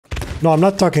No, I'm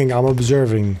not talking, I'm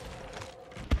observing.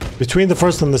 Between the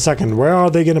first and the second, where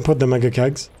are they gonna put the mega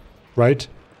kegs? Right?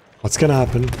 What's gonna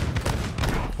happen?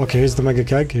 Okay, here's the mega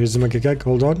keg. Here's the mega keg.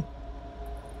 Hold on.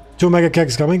 2 mega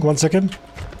kegs coming. 1 second.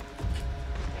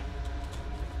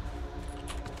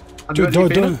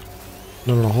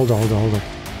 No, hold on.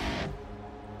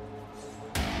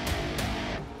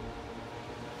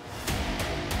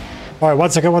 Alright, 1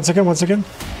 second.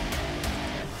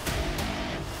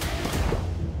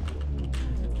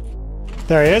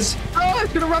 There he is. Oh,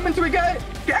 it's gonna run into a guy.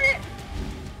 Get it!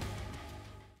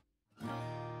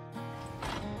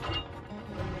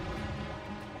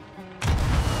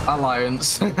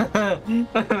 alLIEance.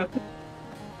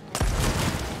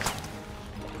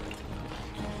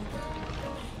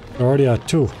 They're already at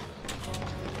 2.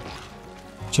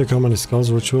 Check how many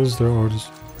skulls, rituals there are.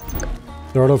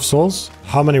 They're out of souls.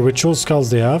 How many ritual skulls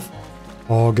they have?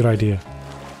 Oh, good idea.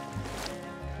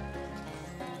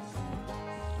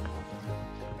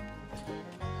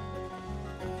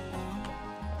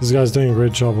 This guy's doing a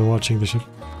great job in watching the ship.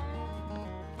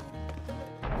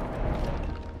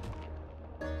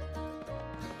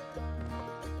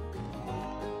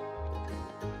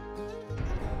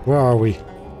 Where are we?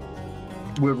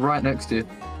 We're right next to you.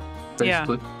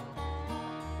 Basically. Yeah.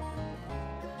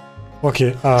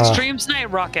 Okay, Stream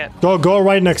snipe rocket. Go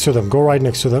right next to them. Go right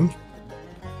next to them.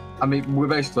 I mean, we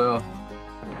basically are.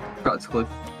 Practically.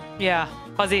 Yeah.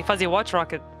 Fuzzy, watch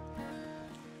rocket.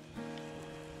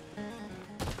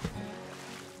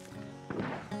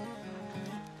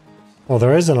 Oh,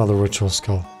 there is another ritual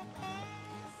skull.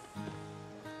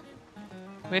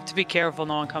 We have to be careful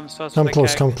no one comes to us. Come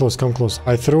close.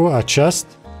 I threw a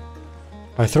chest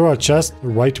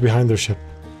right behind their ship.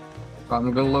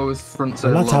 I'm gonna lower his front I'm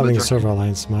sail. not having a server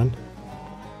alliance, man.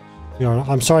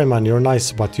 I'm sorry, man. You're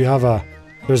nice, but you have a...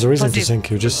 There's a reason to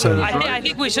sink you. Just saying. I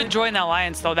think we should join the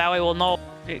alliance, though. That way we'll know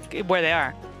where they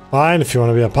are. Fine, if you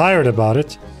want to be a pirate about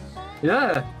it.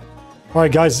 Yeah.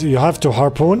 Alright, guys. You have to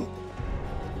harpoon.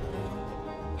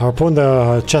 Harpoon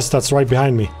the chest that's right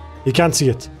behind me. You can't see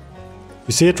it.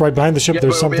 You see it right behind the ship? Yeah,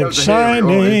 there's something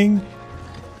shining.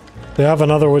 They have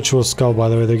another ritual skull, by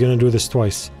the way. They're gonna do this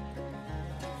twice.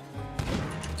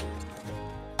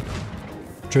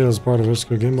 Trail is part of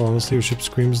risk of the game, but honestly, your ship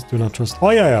screams, do not trust. Oh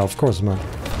yeah, of course, man.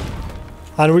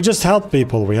 And we just help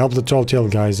people. We help the tall tail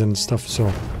guys and stuff,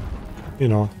 so... You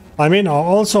know. I mean,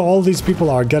 also all these people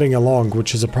are getting along,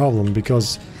 which is a problem,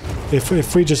 because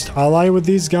if we just ally with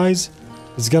these guys,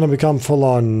 it's gonna become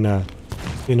full-on,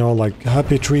 you know, like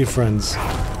happy tree friends.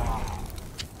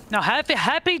 No,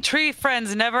 happy tree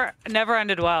friends never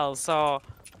ended well, so...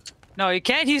 No, you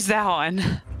can't use that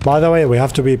one. By the way, we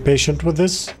have to be patient with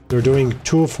this. They're doing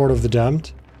 2 Fort of the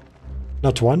Damned.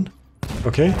 Not 1.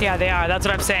 Okay? Yeah, they are. That's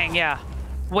what I'm saying, yeah.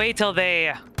 Wait till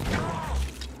they...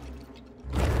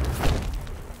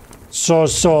 So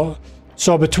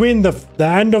between the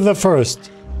end of the first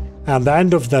and the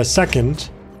end of the second,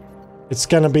 it's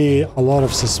gonna be a lot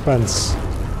of suspense.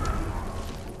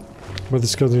 Where the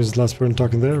skill is the last person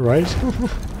talking there, right?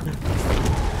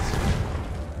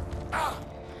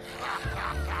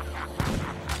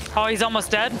 Oh, he's almost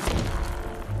dead?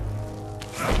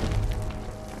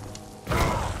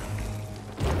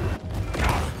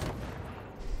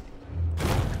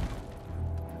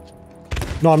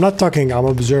 No, I'm not talking, I'm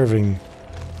observing.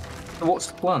 So what's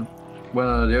the plan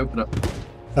when they open up?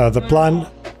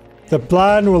 The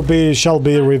plan shall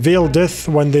be revealed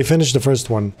when they finish the first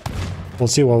one. We'll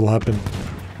see what will happen.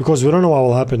 Because we don't know what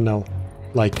will happen now.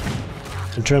 Like,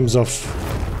 in terms of...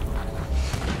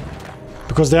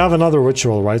 Because they have another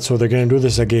ritual, right? So they're gonna do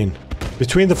this again.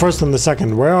 Between the first and the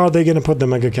second, where are they gonna put the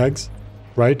mega kegs?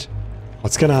 Right?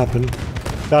 What's gonna happen?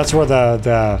 That's where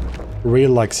the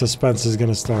real, like, suspense is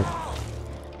gonna start.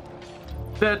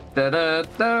 Da, da, da,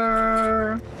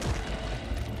 da.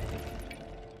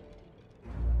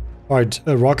 Alright,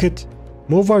 Rocket,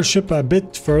 move our ship a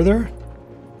bit further.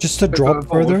 Just a drop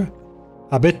further.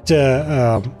 A bit,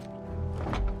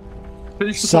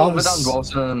 Finish the Fort of the Damned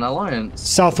whilst in an alliance.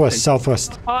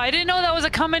 Southwest. Oh, I didn't know that was a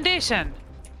commendation.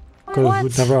 Because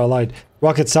we've never allied.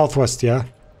 Rocket southwest, yeah?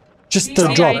 Just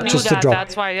a drop, just a drop.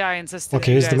 That's why I insisted.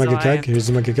 Okay, here's the mega keg. Here's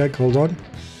the mega keg. Hold on.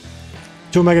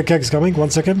 2 mega kegs coming. 1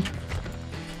 second.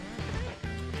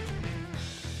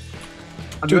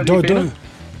 Don't.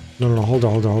 No. Hold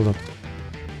on.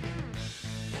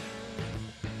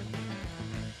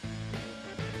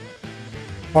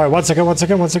 All right, 1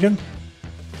 second.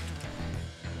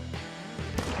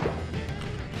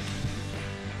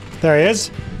 There he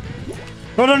is.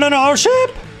 No, our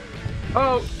ship!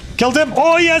 Oh! Killed him!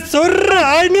 Oh, yes, sir!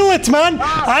 I knew it, man!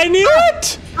 I knew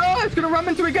it! Oh, it's gonna ram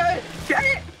into a guy! Get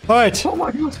it! Alright. Oh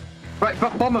my god. Right,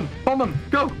 bomb him! Bomb him!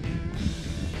 Go!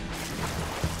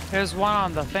 There's one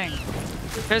on the thing.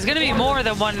 There's gonna be more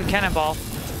than one cannonball.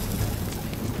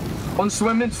 One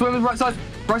swimming, right side,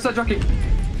 Jackie.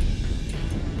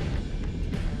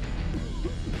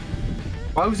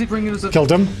 Why was he bringing us a...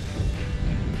 Killed him.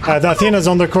 The Athena's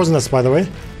on the crow's nest, by the way.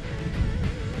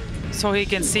 So he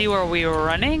can see where we were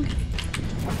running?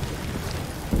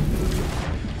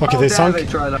 Okay, they sunk.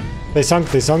 They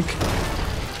sunk.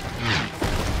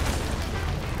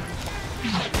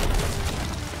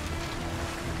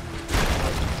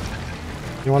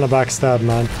 You want to backstab,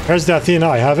 man. Here's the Athena,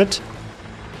 I have it.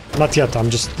 Not yet, I'm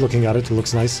just looking at it, it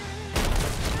looks nice.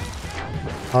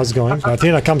 How's it going? The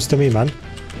Athena comes to me, man.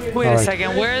 Wait a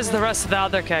second, where is the rest of the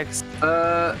other kegs?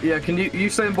 Yeah, can you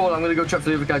stay on board? I'm gonna go check for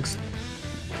the other kegs.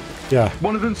 Yeah.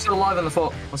 One of them's still alive in the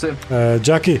fort. I see him.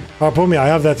 Jackie, harpoon me, I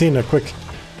have the Athena, quick.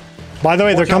 By the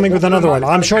way, they're coming with another one.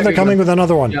 I'm sure they're coming with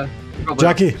another one. Yeah,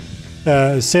 Jackie,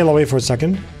 sail away for a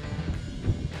second.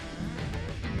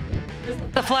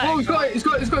 The flag. Oh, he's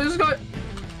got it.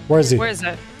 Where is he? Where is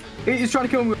it? He's trying to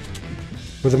kill me.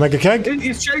 With a mega keg?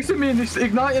 He's chasing me and he's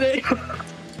igniting it.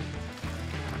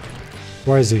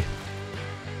 Where is he?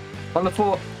 On the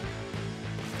fort.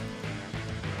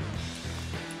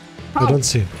 I don't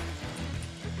see him.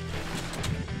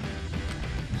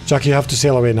 Jackie, you have to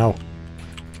sail away now.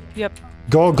 Yep.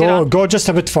 Go just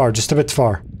a bit far,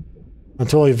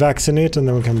 until we vaccinate and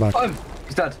then we come back. Oh,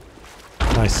 he's dead.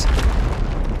 Nice.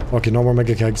 Okay, no more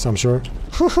mega kegs, I'm sure.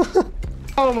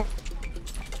 Oh.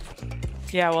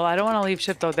 Yeah, well, I don't want to leave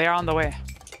ship though. They're on the way.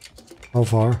 How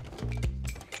far?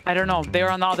 I don't know.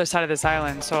 They're on the other side of this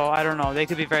island, so I don't know. They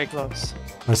could be very close.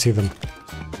 I see them.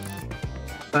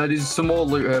 There's some more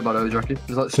loot here, by the way, Jackie.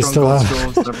 There's like They strong still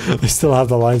have, and everything. they still have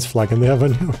the Alliance flag, and they have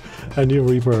a new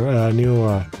Reaper,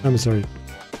 I'm sorry.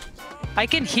 I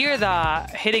can hear the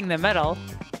hitting the metal.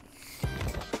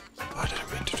 I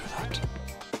didn't mean to do that.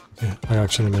 Yeah, I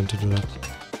actually meant to do that.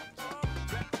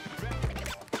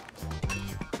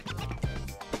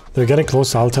 They're getting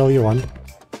close, I'll tell you one.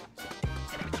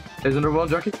 There's another one,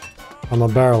 Jackie. On a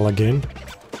barrel again.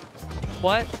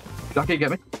 What? Jackie,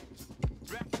 get me.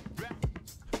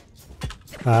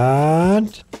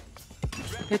 And...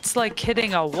 It's like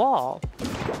hitting a wall.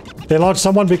 they launched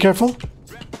someone, be careful.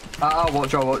 I'll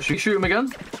watch. You shoot him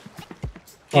again?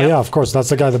 Oh yeah, of course, that's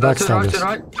the guy that backstabbed us.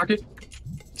 Right, Jackie.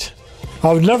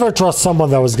 I would never trust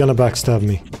someone that was gonna backstab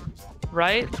me.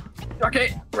 Right?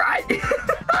 Jackie, right.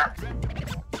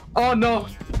 Oh no.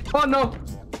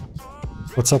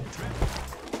 What's up?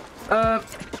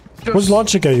 Just, Who's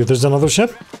launching at you? There's another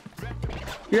ship?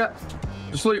 Yeah.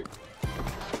 Just sleep.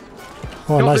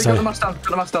 Oh, nice. Got the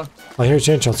mast down. I hear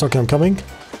chain shots. Okay, I'm coming.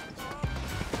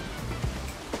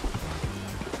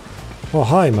 Oh,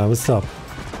 hi, man. What's up?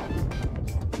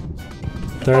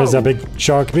 There's a big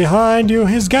shark behind you.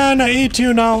 He's gonna eat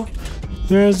you now.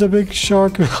 There's a big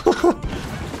shark.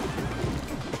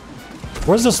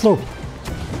 Where's the slope?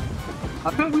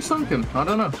 I think we sunk him. I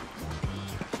don't know.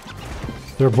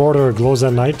 Their border glows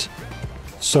at night,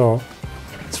 so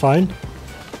it's fine.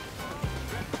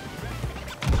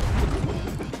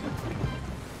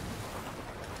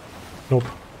 Nope.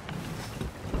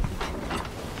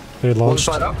 They launched.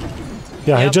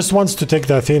 Yeah, he just wants to take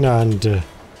the Athena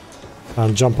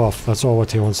and jump off. That's all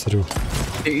what he wants to do.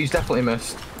 He's definitely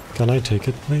missed. Can I take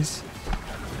it, please?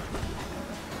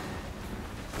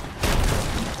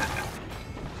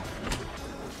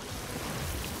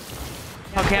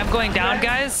 Okay, I'm going down,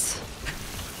 guys.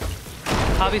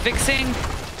 I'll be fixing.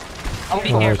 I'll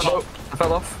be Alright. careful. I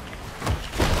fell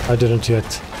off. I didn't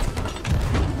yet.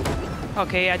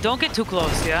 Okay, yeah, don't get too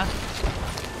close, yeah?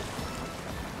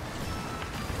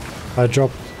 I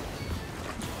dropped.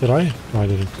 Did I? No, I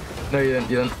didn't. No, you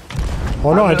didn't.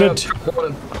 Oh no, I did. Drop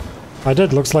one. I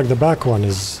did. Looks like the back one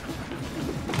is.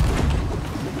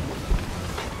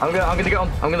 I'm gonna get on.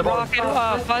 I'm gonna bomb.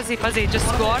 Rocket, Fuzzy, just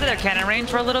go out of their cannon range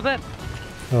for a little bit.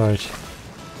 Alright.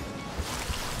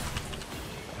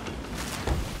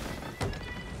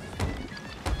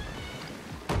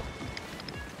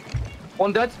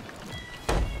 One dead.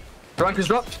 Rank is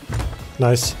dropped.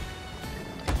 Nice.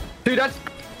 2 dead.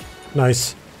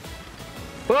 Nice.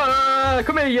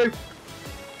 Come here, you.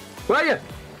 Where are you?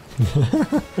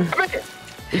 Come here.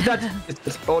 He's dead.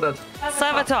 It's all dead. Let's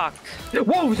have a talk.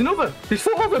 Whoa, there's another. There's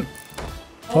 4 of them.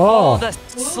 Oh! The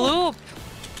sloop.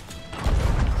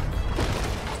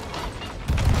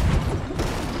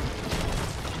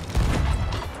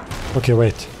 Okay,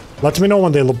 wait. Let me know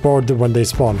when they board when they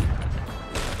spawn.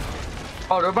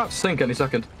 Oh, they're about to sink any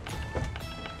second.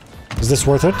 Is this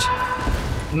worth it?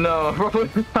 No,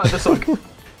 probably not. Just like.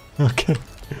 Okay.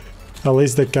 At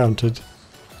least they counted.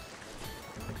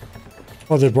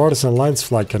 Oh, they brought us an alliance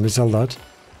flag. Can we sell that?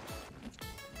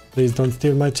 Please don't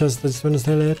steal my chest. I just want to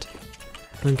sell it.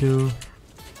 Thank you.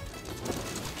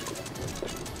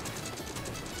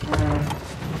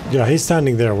 Yeah, he's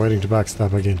standing there waiting to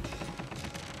backstab again.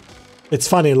 It's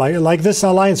funny, like this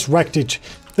alliance wrecked each...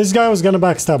 This guy was gonna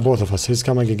backstab both of us. He's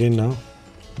coming again now.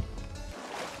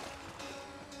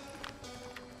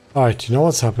 Alright, you know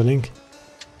what's happening?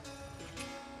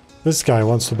 This guy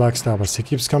wants to backstab us. He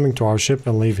keeps coming to our ship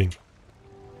and leaving.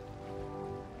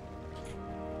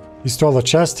 He stole the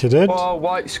chest, he did? Oh,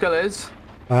 white skull is.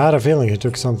 I had a feeling he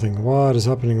took something. What is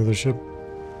happening with the ship?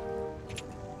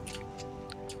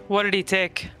 What did he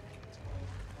take?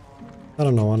 I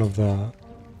don't know, one of the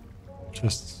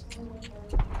chests.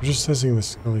 I'm just assessing the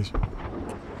scullies.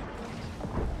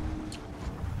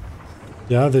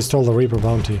 Yeah, they stole the Reaper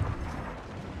bounty.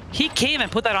 He came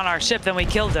and put that on our ship, then we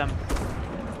killed him.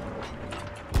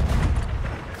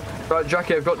 Right,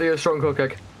 Jackie, I've got the strong cook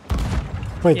egg.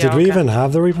 Wait, Yeah, did we okay. even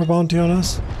have the Reaper bounty on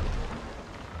us?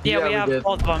 Yeah, we have did.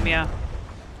 both of them, yeah.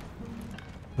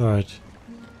 Alright.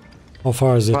 How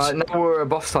far is it? Right, now we're at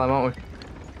boss time, aren't we?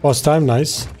 Boss time,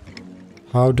 nice.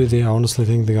 How do they honestly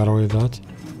think they got away with that?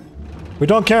 We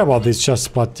don't care about these chests,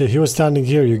 but he was standing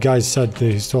here. You guys said that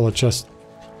he stole a chest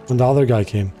when the other guy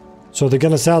came. So they're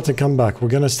gonna sell it and come back. We're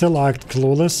gonna still act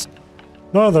clueless.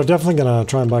 No, they're definitely gonna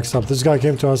try and backstab. This guy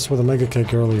came to us with a mega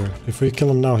cake earlier. If we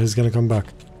kill him now, he's gonna come back.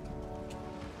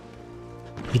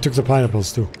 He took the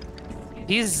pineapples too.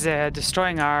 He's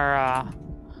destroying our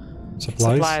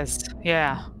Supplies?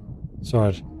 Yeah.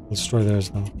 Sorry, let's destroy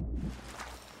theirs now.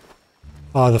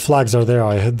 Ah, the flags are there.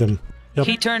 I hid them. Yep.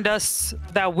 He turned us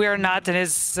that we're not in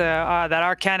his that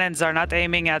our cannons are not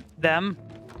aiming at them.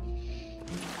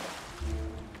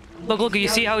 Look, you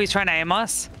see how he's trying to aim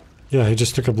us? Yeah, he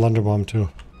just took a blunder bomb too.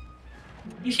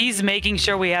 He's making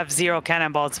sure we have 0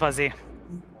 cannonballs, Fuzzy.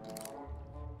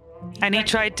 And he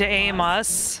tried to aim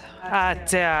us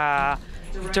at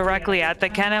directly at the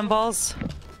cannonballs.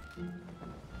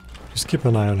 Just keep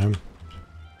an eye on him.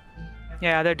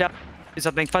 Yeah, they're definitely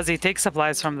something. Fuzzy, take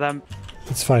supplies from them.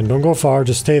 It's fine. Don't go far.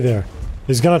 Just stay there.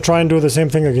 He's gonna try and do the same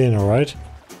thing again, alright?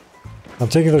 I'm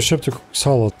taking the ship to Cook's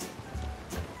Hollow.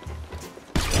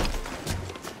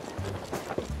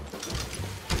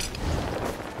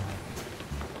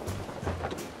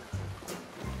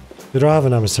 You don't have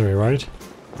an emissary, right?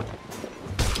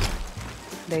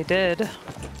 They did.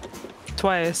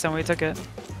 Twice, and we took it.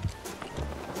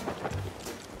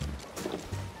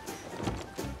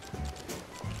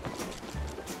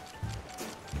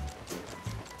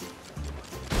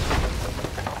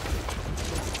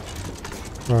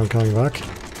 I'm coming back.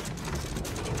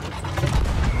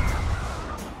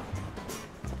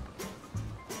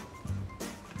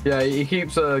 Yeah, he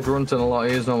keeps grunting a lot.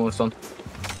 He is almost done.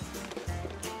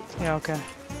 Yeah, okay.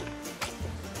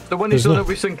 So when he's done, it'll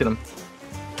be sinking him.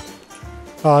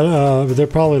 They're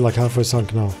probably like halfway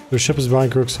sunk now. Their ship is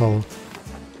behind Cook's Hollow.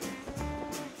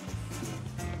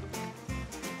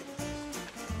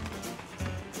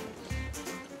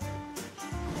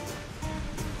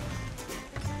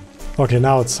 Okay,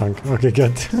 now it's sunk. Okay,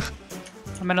 good.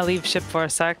 I'm gonna leave ship for a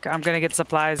sec. I'm gonna get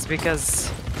supplies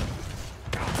because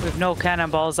we have no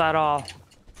cannonballs at all.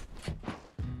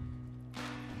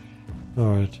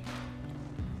 Alright.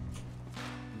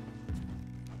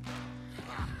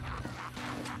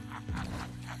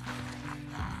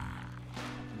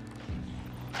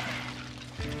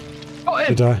 Got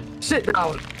him! Did I? Sit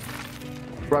down!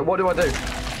 Right, what do I do?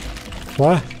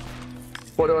 What?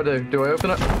 What do I do? Do I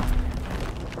open it?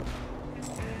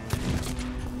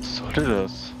 So did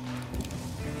us.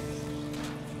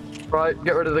 Right,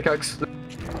 get rid of the kegs.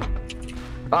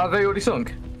 Are they already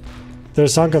sunk? They're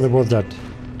sunk and they're both dead.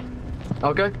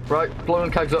 Okay, right,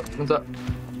 blowing kegs up. What's that?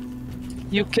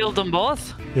 You killed them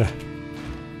both? Yeah.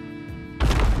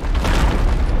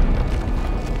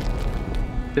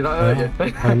 Did I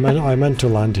hurt you? I meant to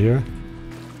land here.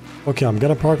 Okay, I'm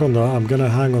gonna park on the... I'm gonna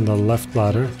hang on the left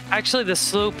ladder. Actually, the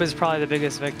sloop is probably the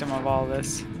biggest victim of all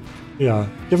this. Yeah,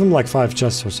 give him like 5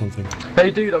 chests or something.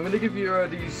 Hey dude, I'm gonna give you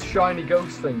these shiny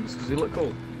ghost things, because they look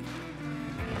cool.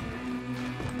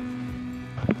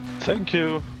 Thank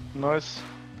you. Nice.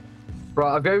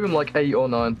 Right, I gave him like 8 or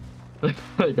 9. There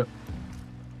you go.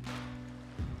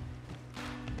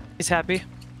 He's happy.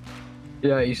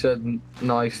 Yeah, he said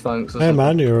nice, thanks. or Hey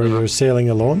man, something. you're sailing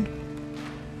alone?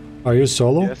 Are you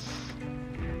solo? Yes.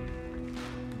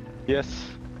 Yes.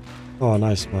 Oh,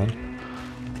 nice man.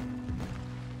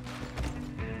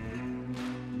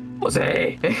 What's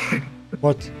it?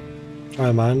 What?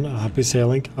 Hi man, happy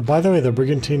sailing. By the way, the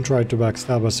brigantine tried to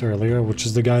backstab us earlier, which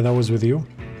is the guy that was with you.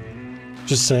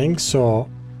 Just saying, so...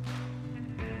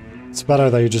 It's better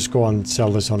that you just go and sell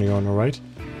this on your own, alright?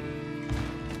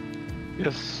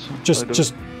 Yes.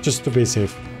 Just to be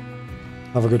safe.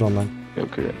 Have a good one, man.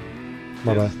 Okay.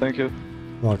 Bye bye. Yes, thank you.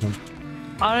 Welcome.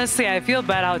 Honestly, I feel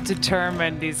bad how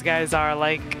determined these guys are.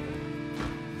 Like,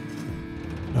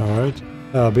 Alright.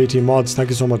 BT mods, thank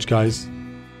you so much, guys.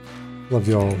 Love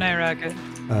you all. night rocket.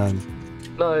 And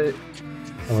No.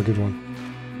 have a good one.